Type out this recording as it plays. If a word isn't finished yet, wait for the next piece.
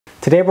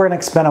Today we're going to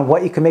expand on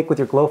what you can make with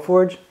your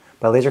Glowforge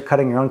by laser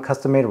cutting your own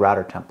custom-made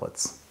router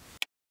templates.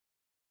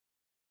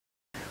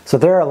 So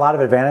there are a lot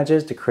of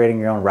advantages to creating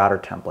your own router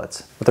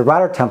templates. With a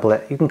router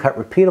template, you can cut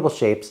repeatable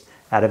shapes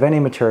out of any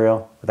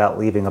material without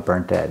leaving a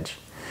burnt edge.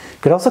 You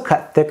could also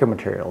cut thicker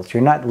materials.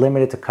 You're not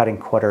limited to cutting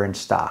 1/4"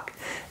 stock.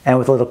 And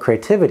with a little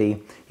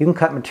creativity, you can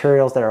cut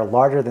materials that are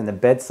larger than the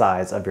bed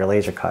size of your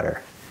laser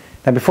cutter.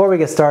 Now before we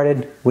get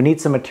started, we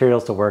need some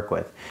materials to work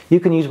with. You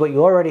can use what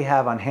you already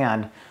have on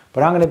hand,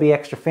 but I'm going to be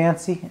extra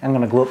fancy. I'm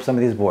going to glue up some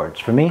of these boards.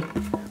 For me,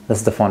 this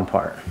is the fun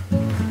part.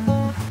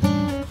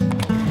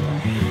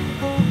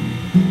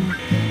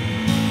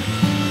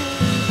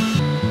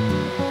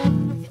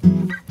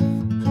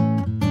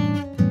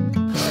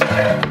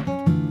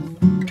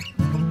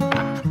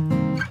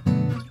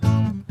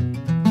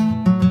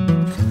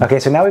 Okay,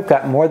 so now we've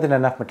got more than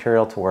enough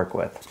material to work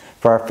with.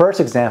 For our first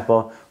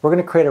example, we're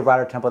going to create a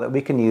router template that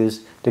we can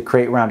use to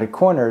create rounded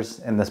corners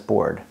in this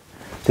board.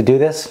 To do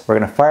this, we're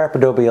going to fire up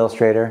Adobe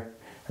Illustrator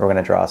and we're going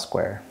to draw a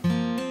square.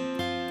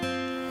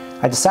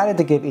 I decided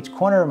to give each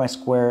corner of my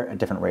square a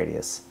different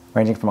radius,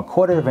 ranging from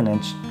 1/4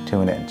 inch to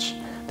 1 inch.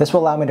 This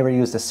will allow me to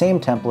reuse the same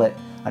template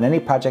on any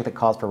project that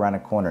calls for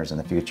rounded corners in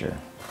the future.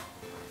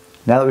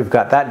 Now that we've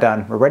got that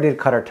done, we're ready to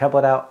cut our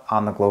template out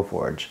on the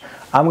Glowforge.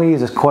 I'm going to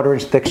use this 1/4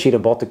 inch thick sheet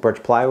of Baltic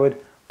birch plywood,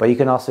 but you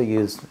can also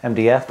use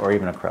MDF or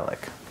even acrylic.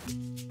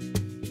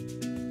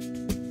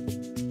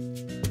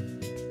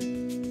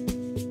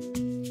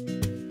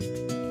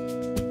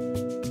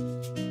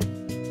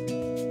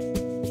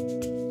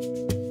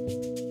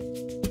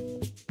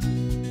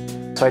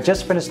 So I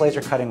just finished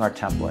laser cutting our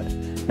template.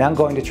 Now I'm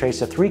going to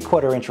trace a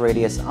 3/4 inch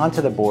radius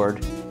onto the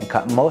board and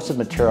cut most of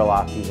the material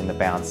off using the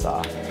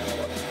bandsaw.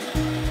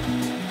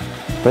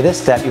 For this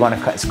step, you want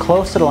to cut as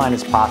close to the line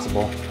as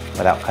possible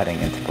without cutting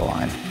into the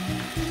line.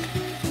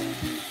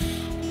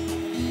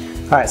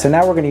 Alright, so now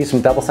we're going to use some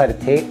double-sided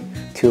tape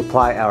to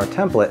apply our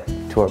template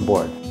to our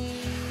board.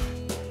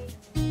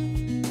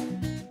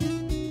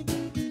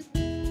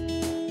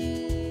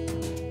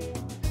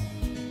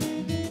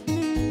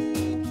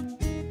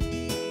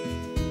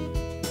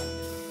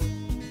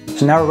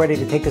 So now we're ready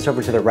to take this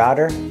over to the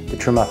router to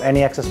trim off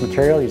any excess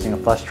material using a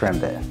flush trim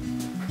bit.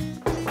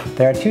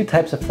 There are two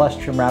types of flush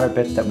trim router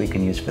bits that we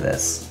can use for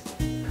this.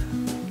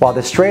 While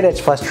the straight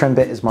edge flush trim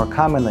bit is more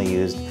commonly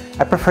used,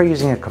 I prefer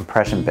using a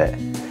compression bit.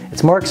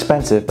 It's more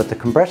expensive, but the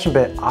compression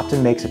bit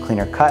often makes a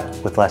cleaner cut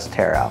with less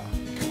tear out.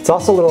 It's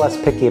also a little less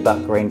picky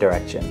about grain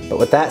direction, but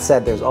with that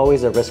said, there's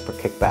always a risk for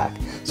kickback,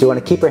 so you want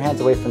to keep your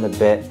hands away from the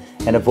bit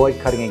and avoid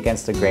cutting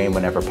against the grain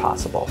whenever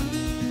possible.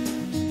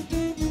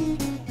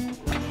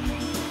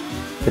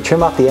 To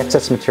trim off the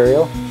excess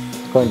material,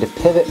 I'm going to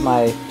pivot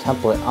my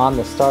template on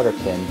the starter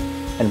pin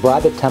and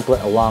ride the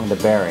template along the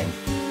bearing,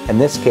 in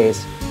this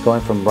case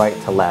going from right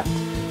to left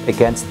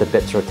against the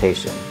bit's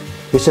rotation.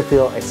 You should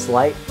feel a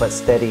slight but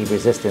steady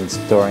resistance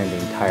during the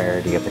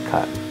entirety of the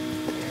cut.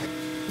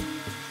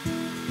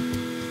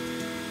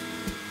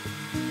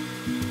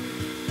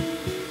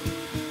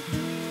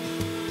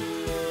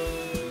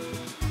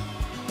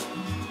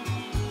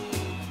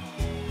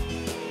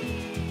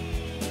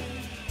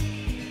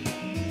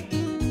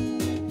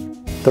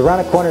 The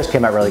rounded corners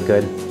came out really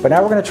good, but now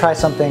we're going to try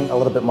something a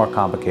little bit more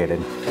complicated.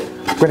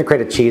 We're going to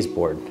create a cheese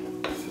board.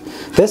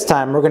 This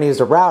time we're going to use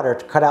a router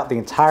to cut out the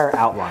entire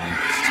outline.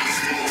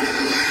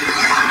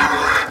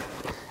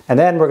 And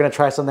then we're going to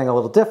try something a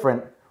little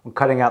different when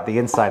cutting out the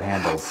inside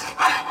handles.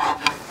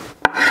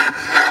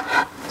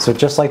 So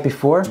just like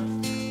before,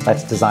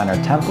 let's design our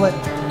template,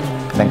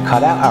 and then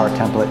cut out our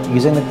template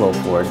using the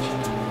Glowforge.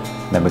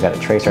 And then we got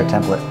to trace our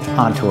template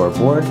onto our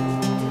board,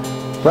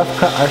 rough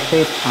cut our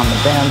shape on the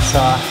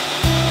bandsaw,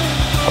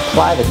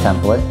 apply the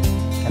template,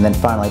 and then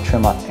finally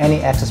trim off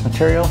any excess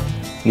material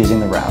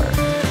using the router.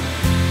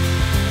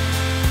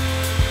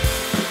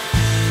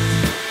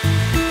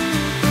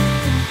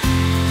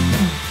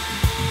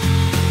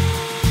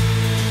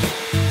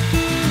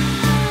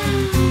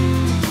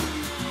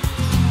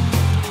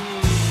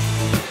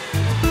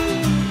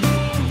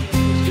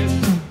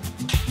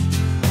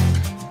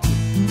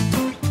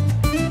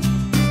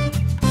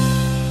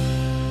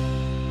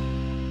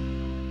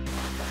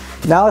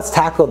 Now let's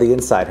tackle the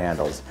inside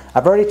handles.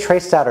 I've already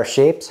traced out our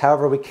shapes,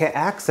 however we can't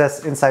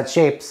access inside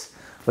shapes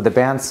with the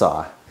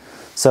bandsaw.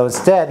 So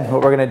instead,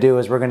 what we're going to do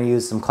is we're going to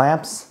use some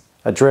clamps,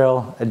 a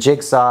drill, a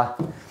jigsaw,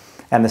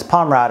 and this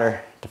palm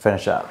router to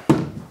finish up.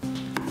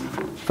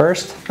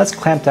 First, let's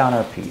clamp down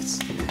our piece.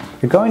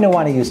 You're going to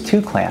want to use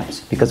 2 clamps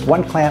because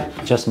 1 clamp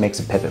just makes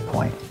a pivot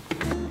point.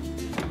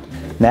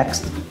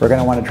 Next, we're going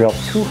to want to drill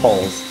 2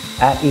 holes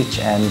at each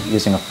end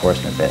using a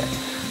Forstner bit.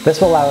 This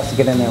will allow us to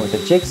get in there with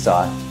a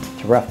jigsaw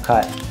to rough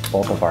cut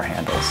both of our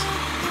handles.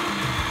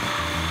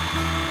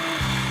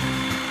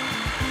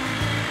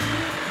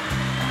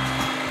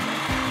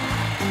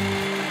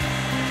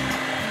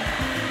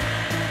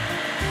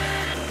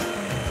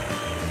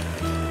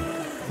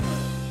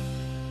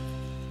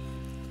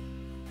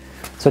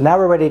 So now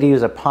we're ready to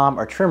use a palm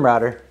or trim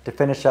router to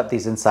finish up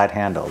these inside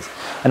handles.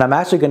 And I'm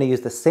actually going to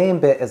use the same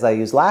bit as I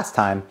used last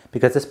time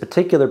because this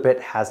particular bit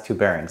has 2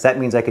 bearings. That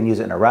means I can use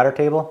it in a router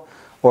table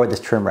or this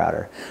trim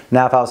router.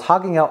 Now if I was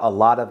hogging out a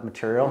lot of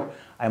material,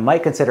 I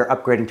might consider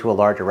upgrading to a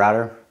larger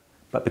router,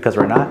 but because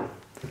we're not,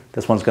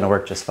 this one's going to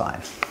work just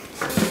fine.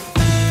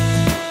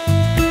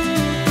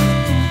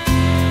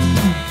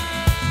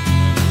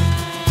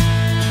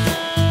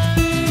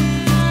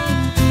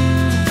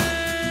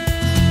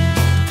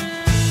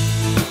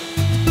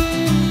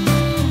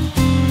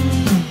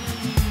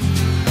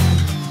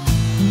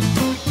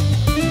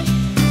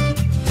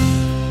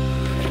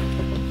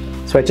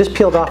 So I just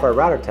peeled off our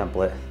router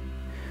template,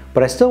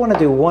 but I still want to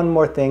do one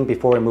more thing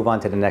before we move on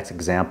to the next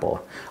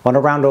example. I want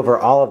to round over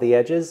all of the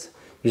edges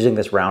using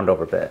this round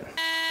over bit.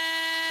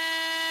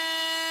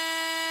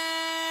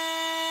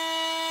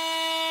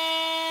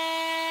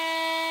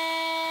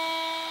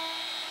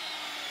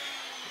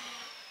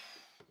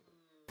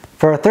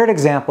 For our third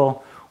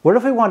example, what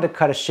if we wanted to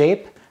cut a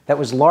shape that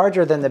was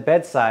larger than the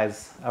bed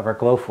size of our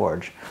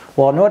Glowforge?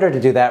 Well, in order to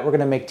do that, we're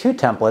going to make 2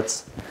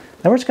 templates,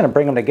 and we're just going to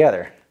bring them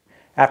together.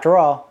 After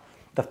all,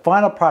 the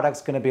final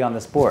product's going to be on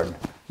this board.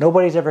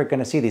 Nobody's ever going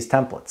to see these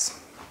templates.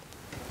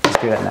 Let's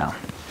do that now.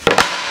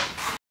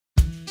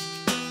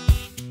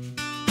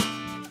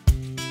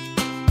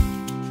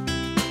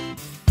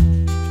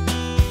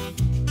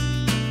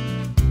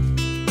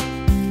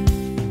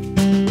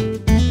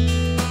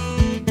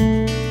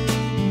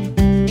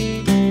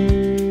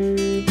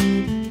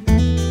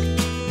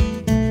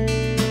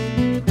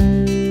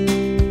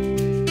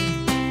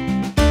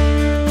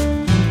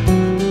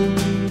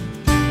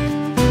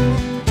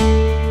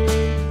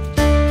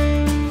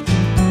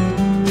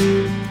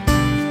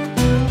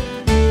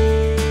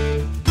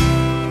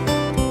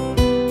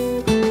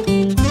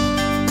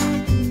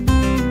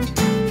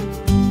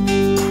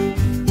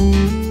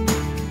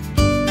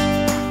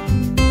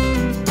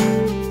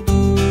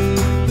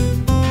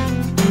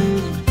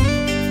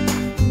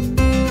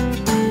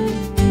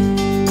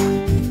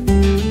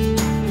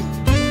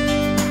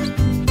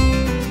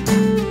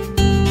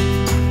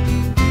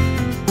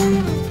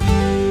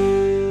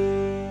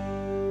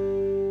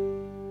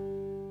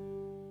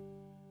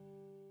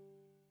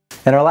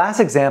 In our last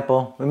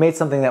example, we made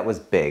something that was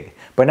big,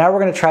 but now we're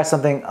going to try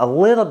something a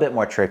little bit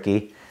more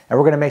tricky, and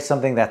we're going to make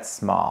something that's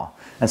small.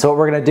 And so what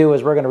we're going to do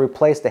is we're going to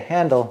replace the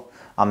handle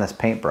on this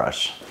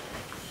paintbrush.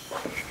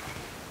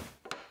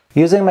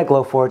 Using my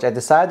Glowforge, I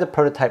decided to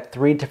prototype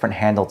 3 different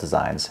handle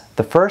designs.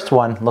 The first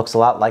one looks a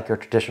lot like your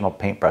traditional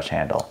paintbrush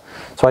handle.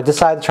 So I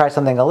decided to try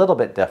something a little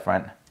bit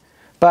different,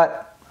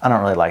 but I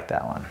don't really like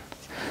that one.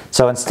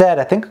 So instead,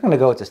 I think I'm going to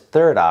go with this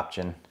third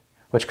option,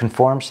 which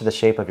conforms to the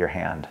shape of your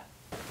hand.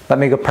 Let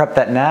me go prep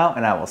that now,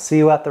 and I will see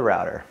you at the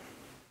router.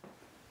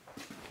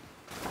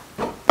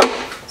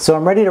 So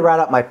I'm ready to route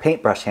out my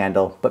paintbrush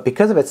handle, but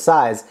because of its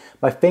size,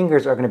 my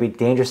fingers are going to be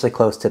dangerously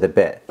close to the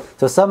bit.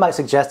 So some might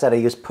suggest that I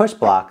use push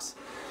blocks,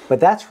 but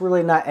that's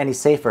really not any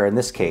safer in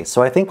this case.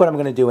 So I think what I'm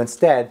going to do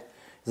instead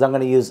is I'm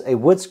going to use a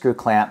wood screw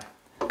clamp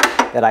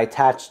that I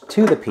attach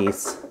to the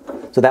piece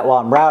so that while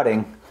I'm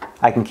routing,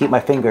 I can keep my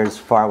fingers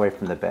far away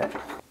from the bit.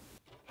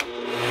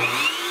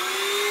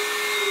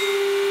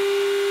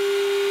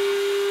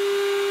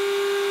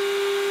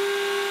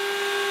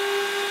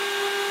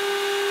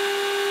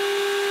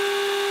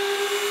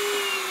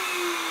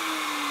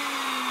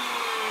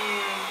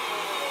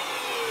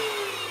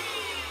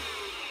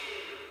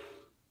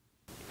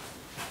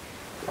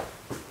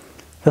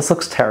 This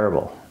looks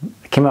terrible.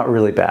 It came out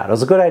really bad. It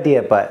was a good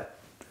idea, but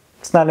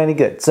it's not any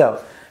good. So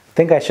I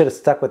think I should have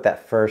stuck with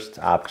that first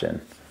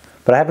option.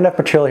 But I have enough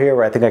material here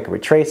where I think I can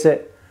retrace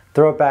it,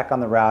 throw it back on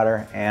the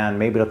router, and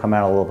maybe it'll come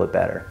out a little bit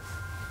better.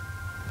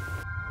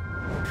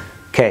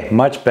 Okay,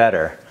 much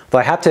better. Though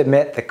I have to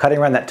admit that cutting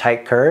around that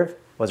tight curve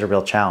was a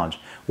real challenge.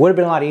 Would have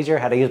been a lot easier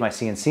had I used my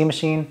CNC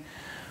machine,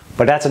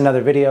 but that's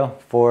another video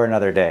for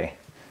another day.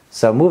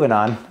 So moving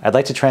on, I'd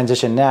like to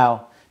transition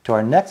now to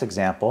our next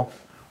example,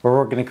 where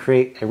we're going to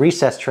create a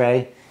recess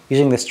tray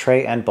using this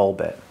tray and bowl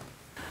bit.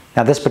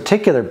 Now this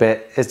particular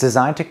bit is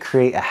designed to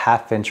create a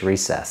 1/2 inch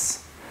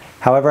recess.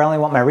 However, I only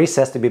want my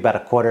recess to be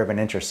about 1/4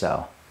 inch or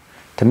so.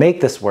 To make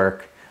this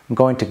work, I'm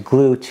going to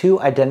glue 2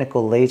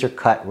 identical laser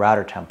cut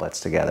router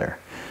templates together,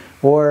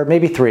 or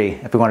maybe 3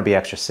 if we want to be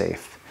extra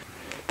safe.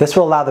 This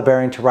will allow the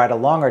bearing to ride a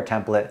longer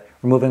template,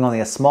 removing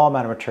only a small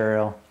amount of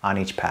material on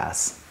each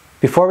pass.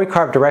 Before we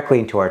carve directly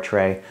into our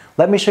tray,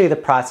 let me show you the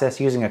process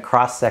using a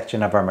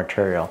cross-section of our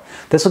material.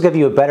 This will give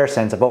you a better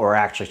sense of what we're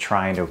actually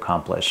trying to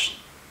accomplish.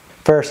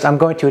 First, I'm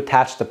going to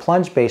attach the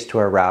plunge base to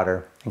our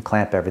router and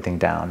clamp everything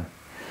down.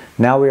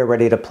 Now we are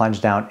ready to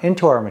plunge down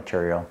into our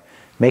material,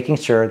 making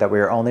sure that we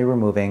are only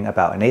removing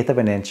about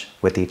 1/8 inch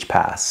with each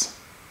pass.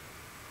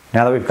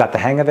 Now that we've got the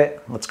hang of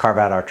it, let's carve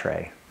out our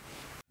tray.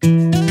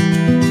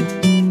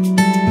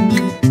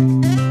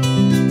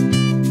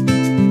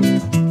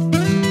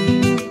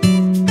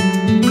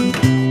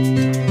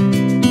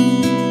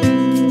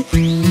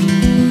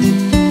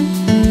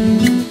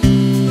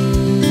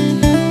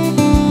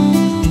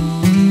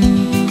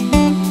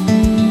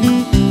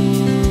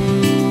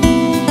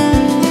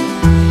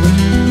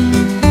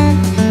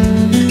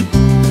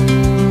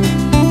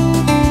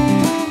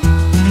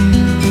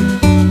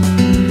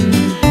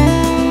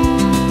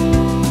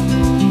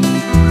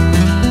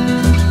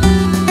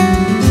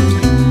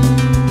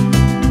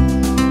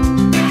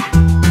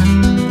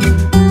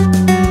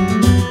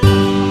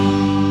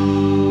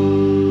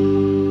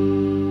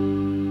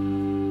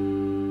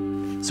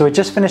 So we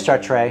just finished our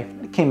tray.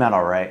 It came out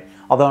all right.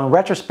 Although in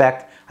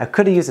retrospect, I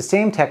could have used the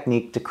same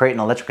technique to create an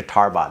electric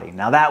guitar body.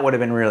 Now that would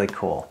have been really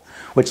cool.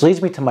 Which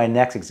leads me to my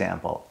next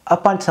example.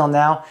 Up until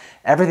now,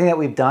 everything that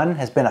we've done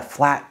has been a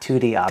flat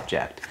 2D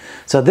object.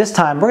 So this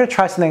time, we're gonna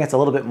try something that's a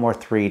little bit more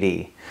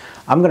 3D.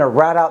 I'm gonna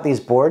route out these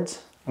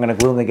boards, I'm gonna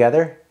glue them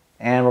together,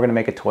 and we're gonna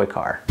make a toy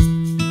car.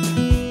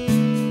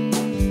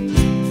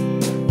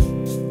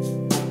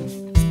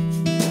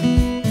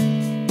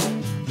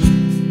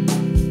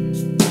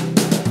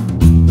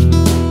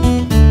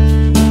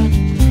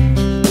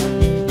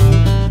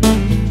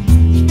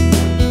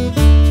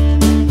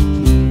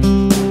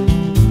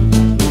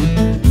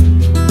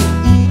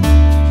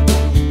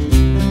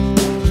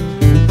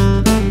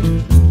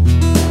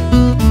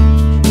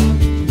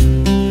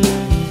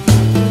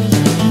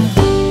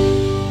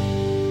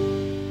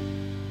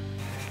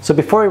 So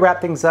before we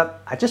wrap things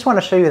up, I just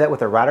want to show you that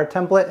with a router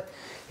template,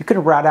 you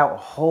can route out a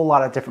whole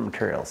lot of different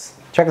materials.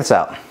 Check this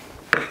out.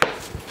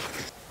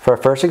 For our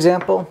first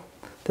example,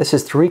 this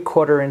is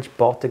 3/4 inch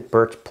Baltic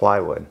birch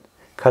plywood.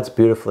 Cuts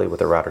beautifully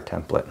with a router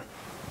template.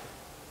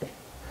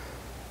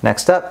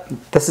 Next up,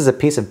 this is a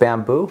piece of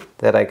bamboo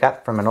that I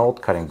got from an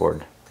old cutting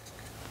board.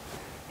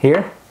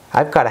 Here,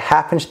 I've got a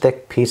 1/2 inch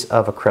thick piece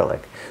of acrylic.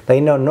 Now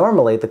you know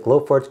normally the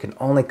Glowforge can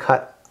only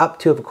cut up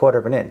to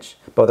 1/4 inch,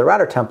 but with a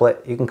router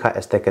template you can cut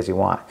as thick as you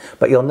want.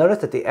 But you'll notice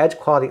that the edge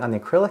quality on the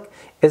acrylic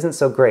isn't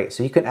so great,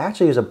 so you can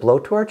actually use a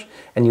blowtorch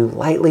and you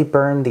lightly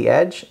burn the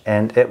edge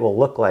and it will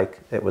look like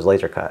it was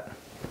laser cut.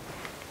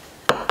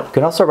 You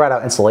can also route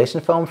out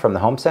insulation foam from the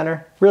home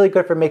center, really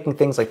good for making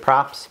things like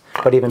props,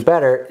 but even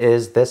better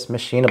is this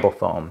machinable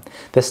foam.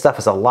 This stuff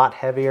is a lot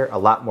heavier, a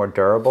lot more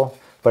durable,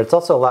 but it's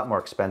also a lot more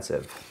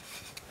expensive.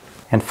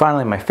 And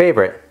finally, my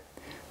favorite,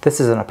 this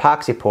is an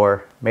epoxy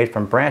pour made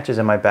from branches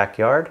in my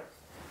backyard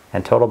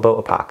and Total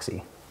Boat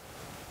epoxy.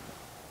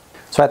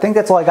 So I think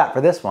that's all I got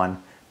for this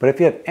one, but if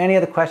you have any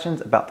other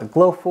questions about the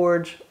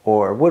Glowforge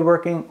or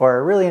woodworking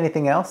or really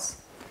anything else,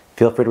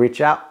 feel free to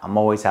reach out. I'm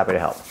always happy to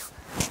help.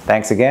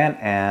 Thanks again,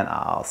 and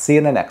I'll see you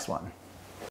in the next one.